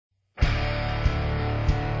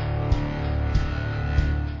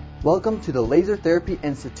Welcome to the Laser Therapy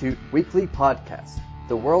Institute weekly podcast,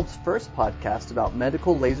 the world's first podcast about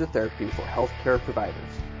medical laser therapy for healthcare providers.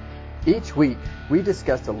 Each week, we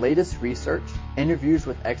discuss the latest research, interviews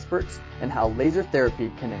with experts, and how laser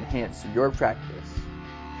therapy can enhance your practice.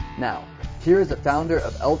 Now, here is the founder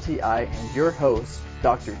of LTI and your host,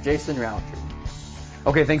 Dr. Jason Roundtree.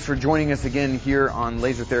 Okay, thanks for joining us again here on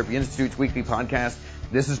Laser Therapy Institute's weekly podcast.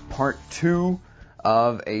 This is part 2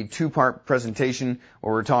 of a 2-part presentation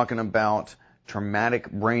where we're talking about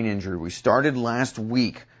traumatic brain injury. We started last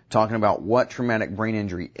week talking about what traumatic brain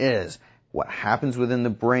injury is, what happens within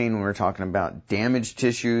the brain when we're talking about damaged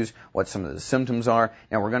tissues, what some of the symptoms are.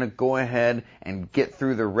 Now we're going to go ahead and get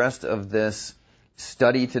through the rest of this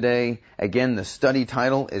study today. Again, the study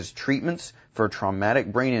title is Treatments for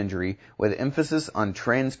Traumatic Brain Injury with emphasis on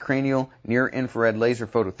transcranial near-infrared laser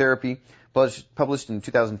phototherapy, published in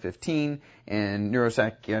 2015 in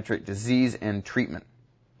Neuropsychiatric Disease and Treatment.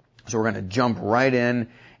 So we're going to jump right in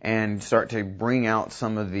and start to bring out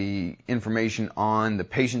some of the information on the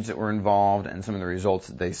patients that were involved and some of the results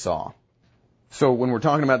that they saw. So when we're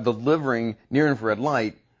talking about delivering near-infrared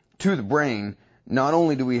light to the brain, not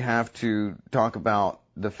only do we have to talk about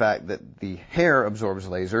the fact that the hair absorbs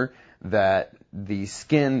laser, that the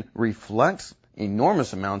skin reflects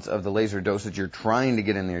enormous amounts of the laser dosage you're trying to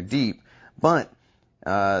get in there deep, but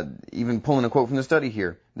even pulling a quote from the study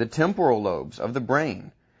here, the temporal lobes of the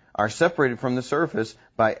brain are separated from the surface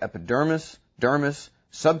by epidermis, dermis,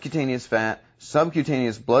 subcutaneous fat,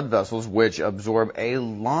 subcutaneous blood vessels, which absorb a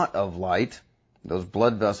lot of light. Those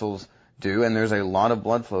blood vessels do, and there's a lot of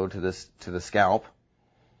blood flow to the scalp.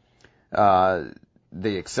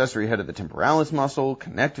 The accessory head of the temporalis muscle,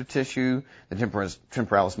 connective tissue, the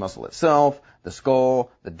temporalis muscle itself, the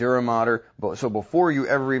skull, the dura mater. So before you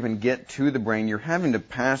ever even get to the brain, you're having to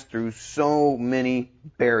pass through so many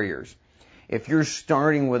barriers. If you're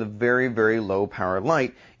starting with a very, very low power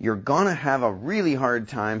light, you're going to have a really hard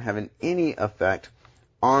time having any effect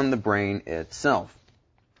on the brain itself.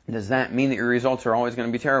 Does that mean that your results are always going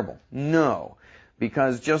to be terrible? No,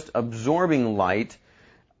 because just absorbing light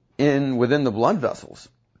within the blood vessels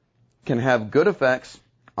can have good effects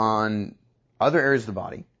on other areas of the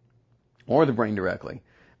body or the brain directly,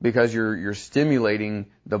 because you're stimulating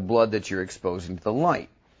the blood that you're exposing to the light.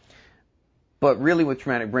 But really, with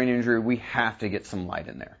traumatic brain injury, we have to get some light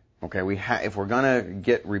in there. Okay, if we're going to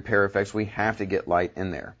get repair effects, we have to get light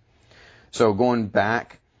in there. So going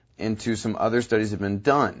back into some other studies that have been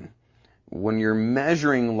done, when you're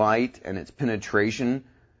measuring light and its penetration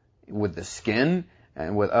with the skin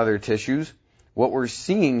and with other tissues, what we're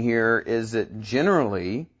seeing here is that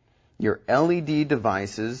generally your LED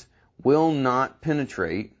devices will not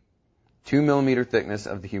penetrate 2 millimeter thickness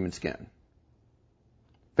of the human skin.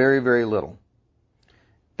 Very, very little.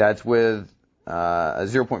 That's with a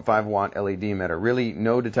 0.5 watt LED emitter. Really,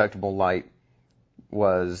 no detectable light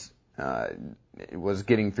was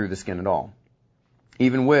getting through the skin at all.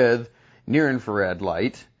 Even with near-infrared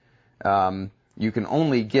light, you can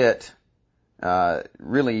only get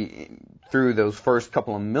really through those first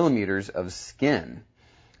couple of millimeters of skin.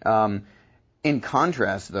 In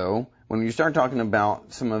contrast, though, when you start talking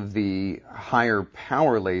about some of the higher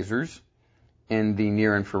power lasers in the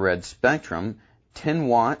near-infrared spectrum,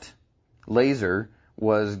 10-watt laser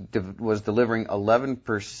was delivering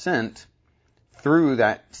 11% through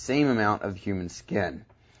that same amount of human skin.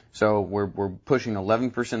 So we're pushing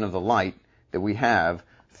 11% of the light that we have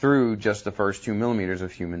through just the first 2 millimeters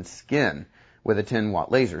of human skin with a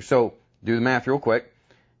 10-watt laser. So do the math real quick.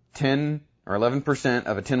 10 or 11%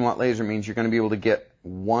 of a 10-watt laser means you're going to be able to get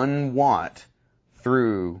 1 watt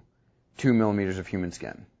through 2 millimeters of human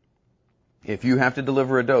skin. If you have to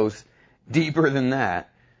deliver a dose deeper than that,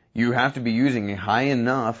 you have to be using a high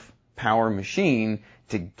enough power machine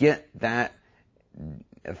to get that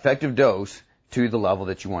effective dose to the level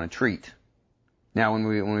that you want to treat. Now,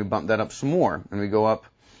 when we bump that up some more, and we go up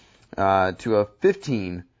to a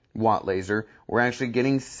 15-watt laser, we're actually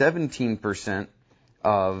getting 17%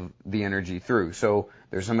 of the energy through. So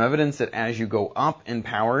there's some evidence that as you go up in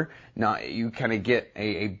power, now you kind of get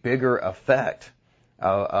a bigger effect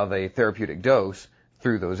of a therapeutic dose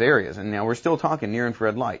through those areas. And now we're still talking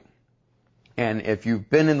near-infrared light. And if you've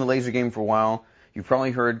been in the laser game for a while, you've probably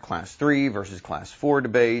heard class 3 versus class 4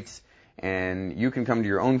 debates, and you can come to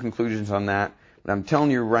your own conclusions on that. But I'm telling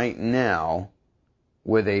you right now,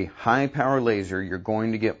 with a high power laser, you're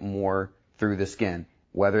going to get more through the skin,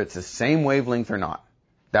 whether it's the same wavelength or not.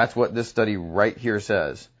 That's what this study right here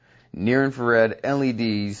says. Near-infrared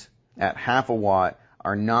LEDs at half a watt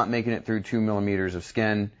are not making it through 2 millimeters of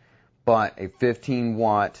skin, but a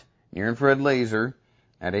 15-watt near-infrared laser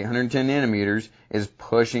at 810 nanometers is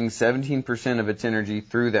pushing 17% of its energy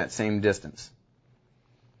through that same distance.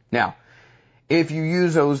 Now, if you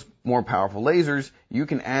use those more powerful lasers, you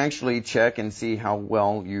can actually check and see how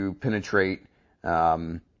well you penetrate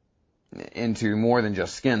into more than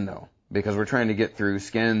just skin, though, because we're trying to get through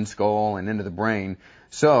skin, skull, and into the brain.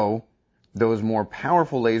 So those more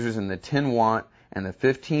powerful lasers in the 10 watt and the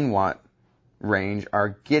 15 watt range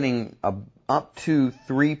are getting up to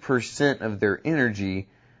 3% of their energy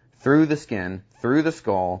through the skin, through the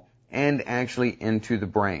skull, and actually into the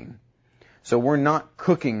brain. So we're not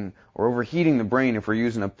cooking or overheating the brain if we're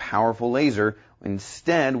using a powerful laser.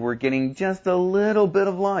 Instead, we're getting just a little bit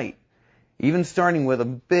of light. Even starting with a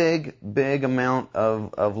big amount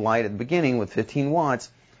of light at the beginning with 15 watts,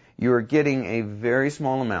 you are getting a very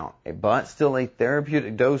small amount, but still a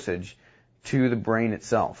therapeutic dosage to the brain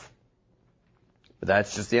itself. But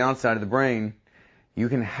that's just the outside of the brain. You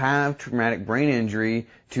can have traumatic brain injury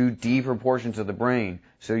to deeper portions of the brain.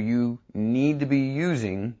 So you need to be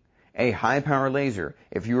using a high-power laser.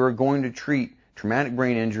 If you are going to treat traumatic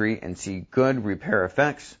brain injury and see good repair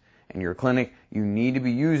effects in your clinic, you need to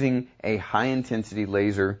be using a high-intensity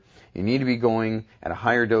laser. You need to be going at a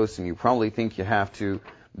higher dose than you probably think you have to,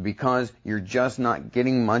 because you're just not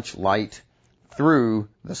getting much light through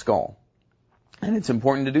the skull. And it's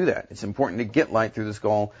important to do that. It's important to get light through the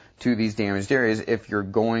skull to these damaged areas if you're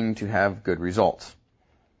going to have good results.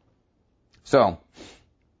 So,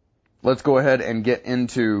 let's go ahead and get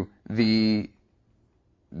into the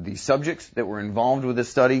subjects that were involved with this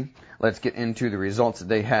study. Let's get into the results that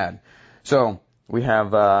they had. So, we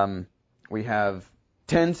have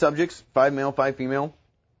 10 subjects, 5 male, 5 female,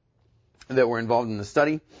 that were involved in the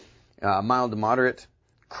study. Mild to moderate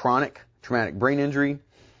chronic traumatic brain injury.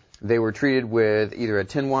 They were treated with either a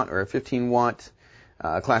 10 watt or a 15 watt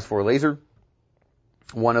class 4 laser.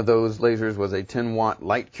 One of those lasers was a 10 watt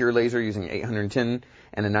light cure laser using 810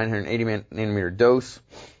 and a 980 nanometer dose,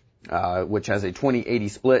 which has a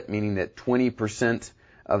 20-80 split, meaning that 20%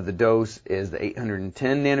 of the dose is the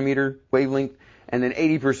 810 nanometer wavelength, and then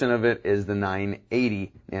 80% of it is the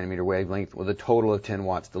 980 nanometer wavelength, with a total of 10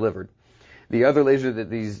 watts delivered. The other laser that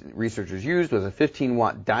these researchers used was a 15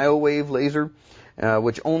 watt diode wave laser,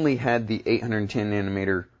 which only had the 810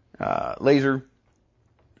 nanometer laser,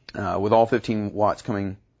 with all 15 watts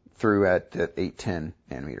coming through at 810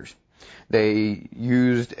 nanometers. They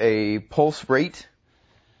used a pulse rate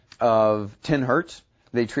of 10 hertz.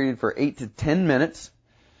 They treated for 8 to 10 minutes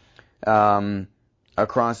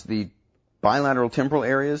across the bilateral temporal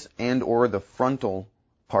areas and or the frontal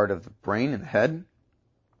part of the brain and head.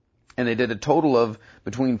 And they did a total of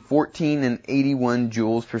between 14 and 81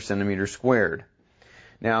 joules per centimeter squared.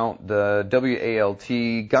 Now, the WALT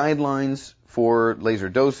guidelines for laser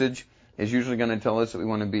dosage is usually going to tell us that we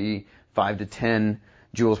want to be 5 to 10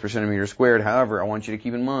 joules per centimeter squared. However, I want you to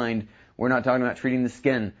keep in mind, we're not talking about treating the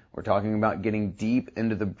skin. We're talking about getting deep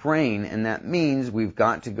into the brain, and that means we've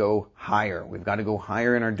got to go higher. We've got to go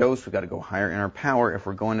higher in our dose. We've got to go higher in our power if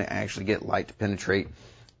we're going to actually get light to penetrate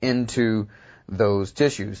into those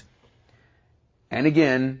tissues. And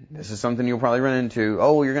again, this is something you'll probably run into.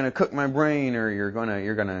 Oh, you're going to cook my brain, or you're going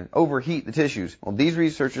to overheat the tissues. Well, these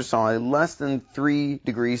researchers saw a less than 3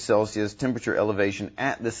 degrees Celsius temperature elevation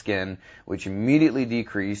at the skin, which immediately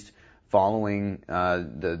decreased following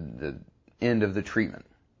the end of the treatment.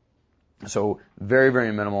 So very,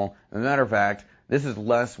 very minimal. As a matter of fact, this is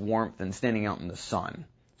less warmth than standing out in the sun.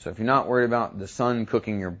 So if you're not worried about the sun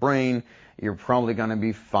cooking your brain, you're probably going to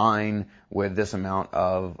be fine with this amount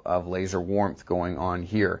of laser warmth going on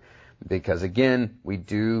here. Because again, we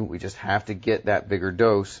just have to get that bigger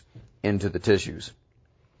dose into the tissues.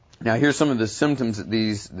 Now here's some of the symptoms that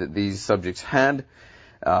these subjects had.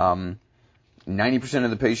 90% of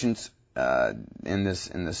the patients in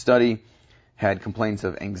this study had complaints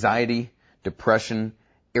of anxiety, depression,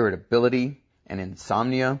 irritability, and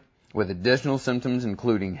insomnia, with additional symptoms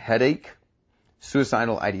including headache,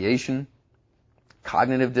 suicidal ideation,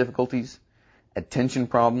 cognitive difficulties, attention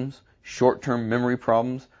problems, short-term memory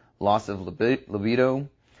problems, loss of libido,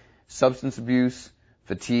 substance abuse,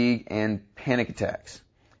 fatigue, and panic attacks.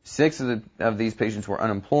 6 of these patients were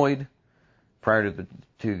unemployed prior to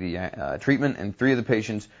the treatment, and 3 of the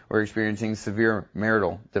patients were experiencing severe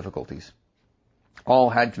marital difficulties.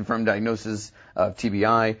 All had confirmed diagnosis of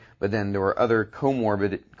TBI, but then there were other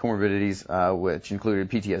comorbidities, which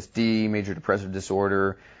included PTSD, major depressive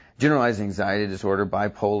disorder, generalized anxiety disorder,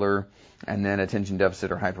 bipolar, and then attention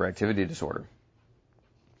deficit or hyperactivity disorder.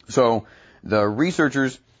 So the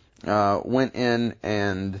researchers went in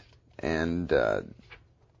and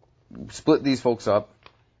split these folks up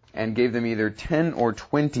and gave them either 10 or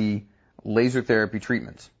 20 laser therapy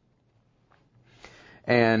treatments.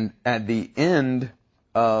 And at the end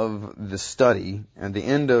of the study, at the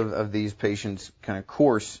end of these patients' kind of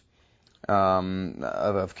course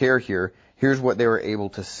of care here, here's what they were able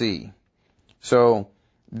to see. So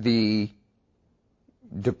the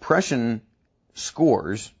depression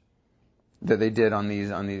scores that they did on these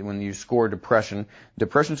when you score depression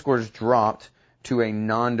scores dropped to a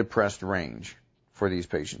non-depressed range for these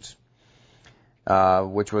patients,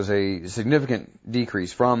 which was a significant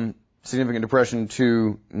decrease from significant depression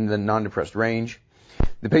to the non-depressed range.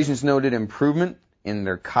 The patients noted improvement in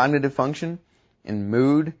their cognitive function, in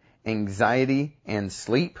mood, anxiety, and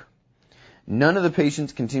sleep. None of the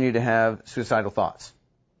patients continued to have suicidal thoughts.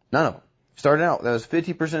 None of them. Started out, that was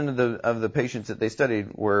 50% of the patients that they studied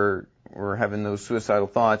were having those suicidal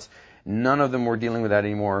thoughts. None of them were dealing with that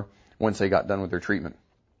anymore once they got done with their treatment.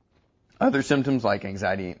 Other symptoms like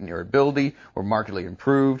anxiety and irritability were markedly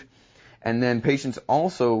improved. And then patients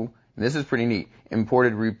also, this is pretty neat,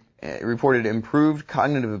 reported improved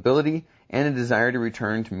cognitive ability and a desire to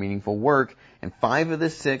return to meaningful work. And 5 of the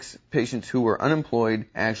 6 patients who were unemployed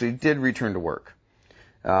actually did return to work.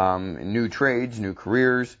 New trades, new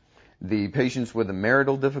careers. The patients with the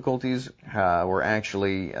marital difficulties were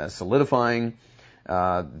actually solidifying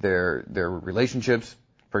their relationships,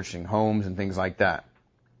 purchasing homes and things like that.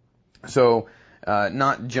 So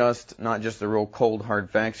not just the real cold hard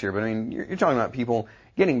facts here, but I mean you're talking about people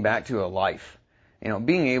getting back to a life,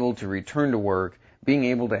 being able to return to work, being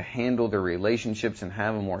able to handle their relationships and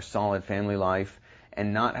have a more solid family life,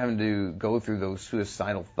 and not having to go through those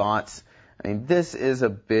suicidal thoughts. I mean, this is a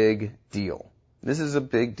big deal. This is a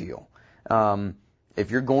big deal.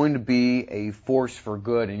 If you're going to be a force for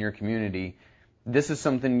good in your community, this is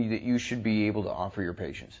something that you should be able to offer your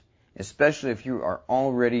patients. Especially if you are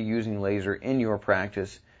already using laser in your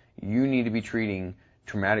practice, you need to be treating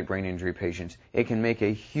traumatic brain injury patients. It can make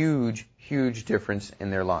a huge, huge difference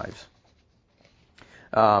in their lives.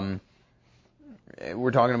 We're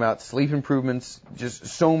talking about sleep improvements, just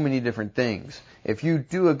so many different things. If you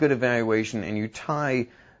do a good evaluation and you tie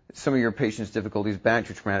some of your patients' difficulties back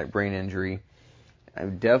to traumatic brain injury, I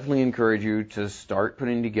would definitely encourage you to start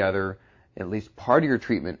putting together at least part of your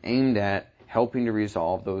treatment aimed at helping to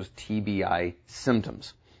resolve those TBI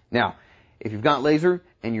symptoms. Now, if you've got laser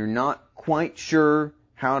and you're not quite sure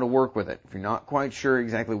how to work with it, if you're not quite sure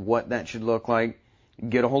exactly what that should look like,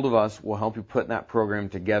 get a hold of us. We'll help you put that program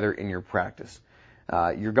together in your practice.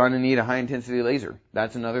 You're going to need a high-intensity laser.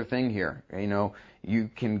 That's another thing here. You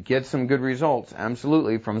can get some good results,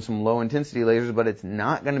 absolutely, from some low-intensity lasers, but it's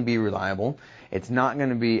not going to be reliable. It's not going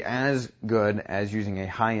to be as good as using a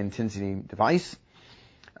high-intensity device.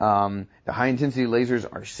 The high-intensity lasers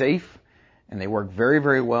are safe, and they work very,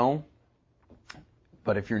 very well.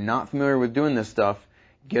 But if you're not familiar with doing this stuff,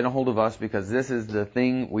 get a hold of us, because this is the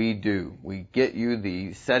thing we do. We get you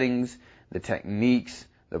the settings, the techniques,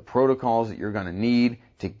 the protocols that you're going to need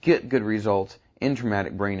to get good results in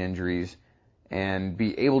traumatic brain injuries and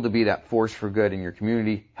be able to be that force for good in your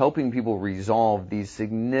community, helping people resolve these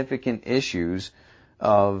significant issues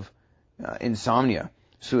of insomnia,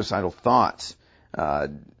 suicidal thoughts,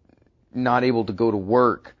 not able to go to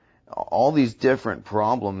work. All these different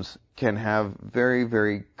problems can have very,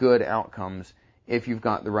 very good outcomes if you've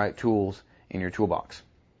got the right tools in your toolbox.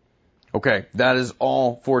 Okay, that is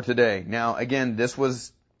all for today. Now, again, this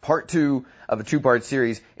was part 2 of a 2-part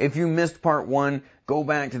series. If you missed part 1, go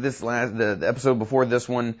back to the episode before this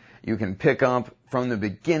one. You can pick up from the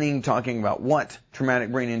beginning, talking about what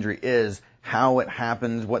traumatic brain injury is, how it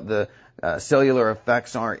happens, what the cellular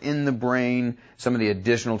effects are in the brain, some of the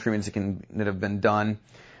additional treatments that have been done.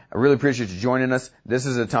 I really appreciate you joining us. This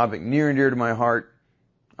is a topic near and dear to my heart.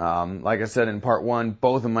 Like I said in part 1,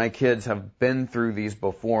 both of my kids have been through these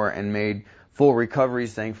before and made full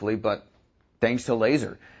recoveries, thankfully, but thanks to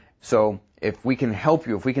laser. So if we can help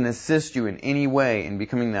you, if we can assist you in any way in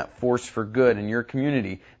becoming that force for good in your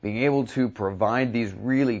community, being able to provide these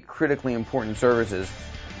really critically important services,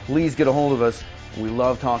 please get a hold of us. We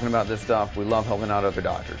love talking about this stuff. We love helping out other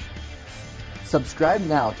doctors. Subscribe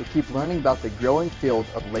now to keep learning about the growing field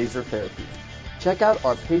of laser therapy. Check out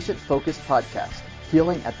our patient-focused podcast,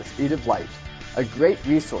 Healing at the Speed of Light, a great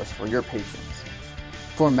resource for your patients.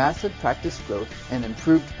 For massive practice growth and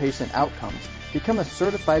improved patient outcomes, become a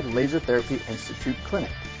certified Laser Therapy Institute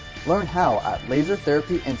clinic. Learn how at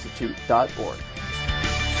lasertherapyinstitute.org.